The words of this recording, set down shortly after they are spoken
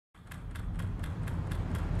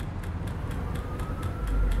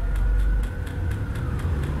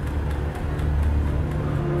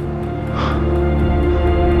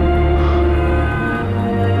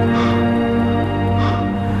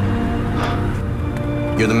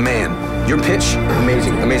You're the man. Your pitch,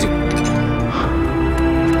 amazing, amazing.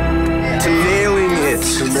 To nailing it.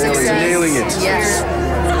 To nailing it. Yes.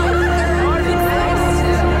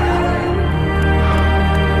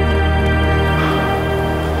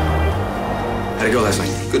 How'd it go last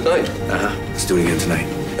night? Good night. Let's do it again tonight.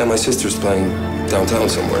 And my sister's playing downtown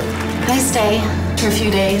somewhere. I stay for a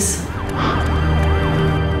few days.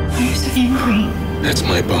 Why are you so angry? That's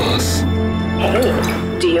my boss.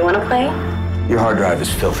 Hey, do you want to play? Your hard drive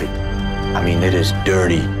is filthy. I mean, it is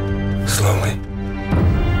dirty. Slowly.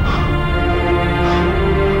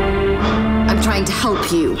 I'm trying to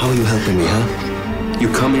help you. How are you helping me, huh? You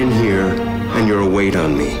come in here and you're a weight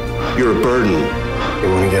on me. You're a burden. You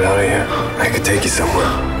want to get out of here? I could take you somewhere.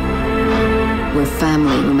 We're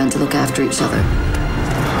family. We're meant to look after each other.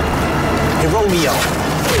 Hey, Romeo!